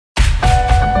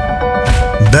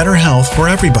better health for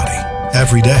everybody,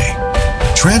 every day.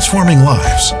 Transforming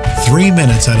lives, 3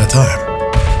 minutes at a time.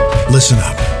 Listen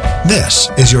up. This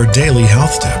is your daily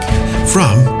health tip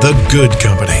from The Good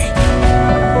Company.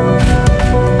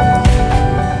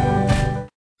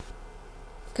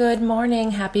 Good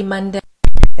morning. Happy Monday.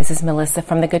 This is Melissa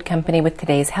from The Good Company with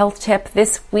today's health tip.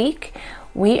 This week,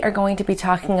 we are going to be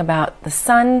talking about the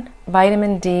sun,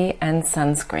 vitamin D, and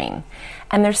sunscreen.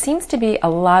 And there seems to be a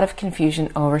lot of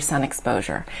confusion over sun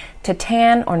exposure. To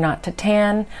tan or not to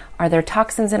tan? Are there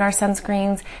toxins in our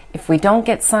sunscreens? If we don't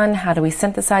get sun, how do we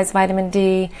synthesize vitamin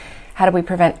D? How do we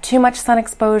prevent too much sun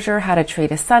exposure? How to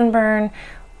treat a sunburn?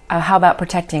 How about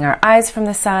protecting our eyes from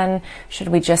the sun? Should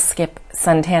we just skip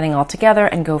sun tanning altogether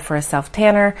and go for a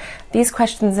self-tanner? These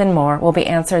questions and more will be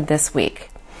answered this week.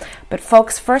 But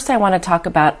folks, first I want to talk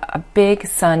about a big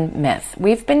sun myth.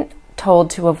 We've been told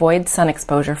to avoid sun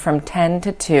exposure from 10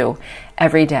 to 2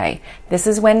 every day. This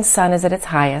is when sun is at its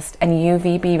highest and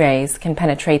UVB rays can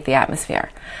penetrate the atmosphere.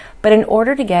 But in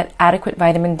order to get adequate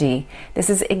vitamin D, this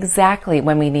is exactly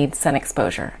when we need sun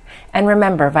exposure. And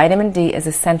remember, vitamin D is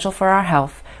essential for our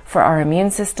health, for our immune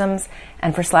systems,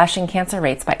 and for slashing cancer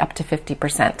rates by up to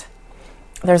 50%.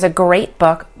 There's a great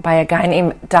book by a guy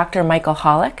named Dr. Michael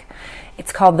Holick.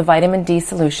 It's called The Vitamin D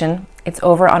Solution. It's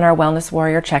over on our Wellness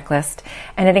Warrior checklist,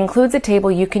 and it includes a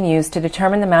table you can use to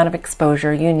determine the amount of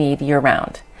exposure you need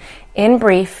year-round. In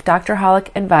brief, Dr. Holick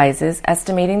advises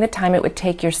estimating the time it would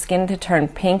take your skin to turn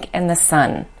pink in the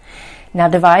sun. Now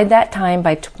divide that time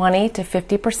by 20 to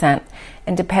 50%,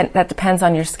 and that depends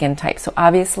on your skin type. So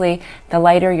obviously, the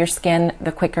lighter your skin,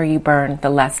 the quicker you burn, the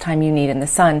less time you need in the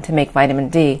sun to make vitamin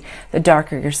D. The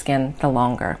darker your skin, the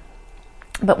longer.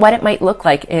 But what it might look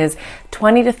like is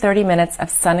 20 to 30 minutes of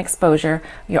sun exposure,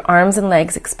 your arms and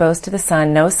legs exposed to the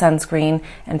sun, no sunscreen,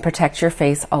 and protect your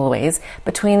face always,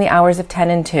 between the hours of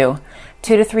 10 and 2.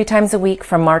 2 to 3 times a week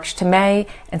from March to May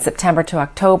and September to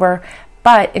October.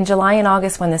 But in July and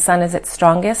August, when the sun is its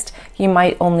strongest, you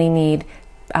might only need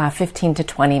 15 to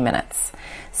 20 minutes.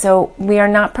 So we are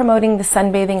not promoting the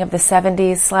sunbathing of the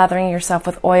 70s, slathering yourself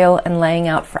with oil and laying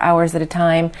out for hours at a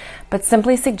time, but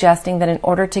simply suggesting that in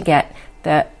order to get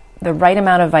the right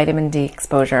amount of vitamin D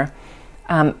exposure,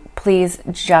 please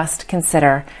just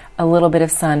consider a little bit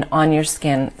of sun on your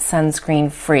skin,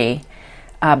 sunscreen free,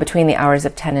 between the hours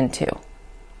of 10 and 2.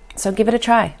 So give it a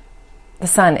try. The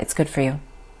sun, it's good for you.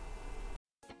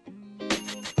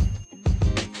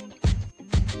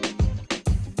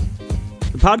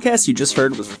 The podcast you just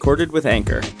heard was recorded with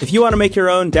Anchor. If you want to make your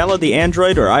own, download the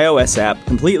Android or iOS app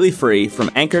completely free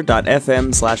from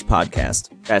anchor.fm/podcast.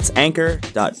 That's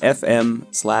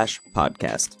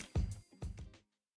anchor.fm/podcast.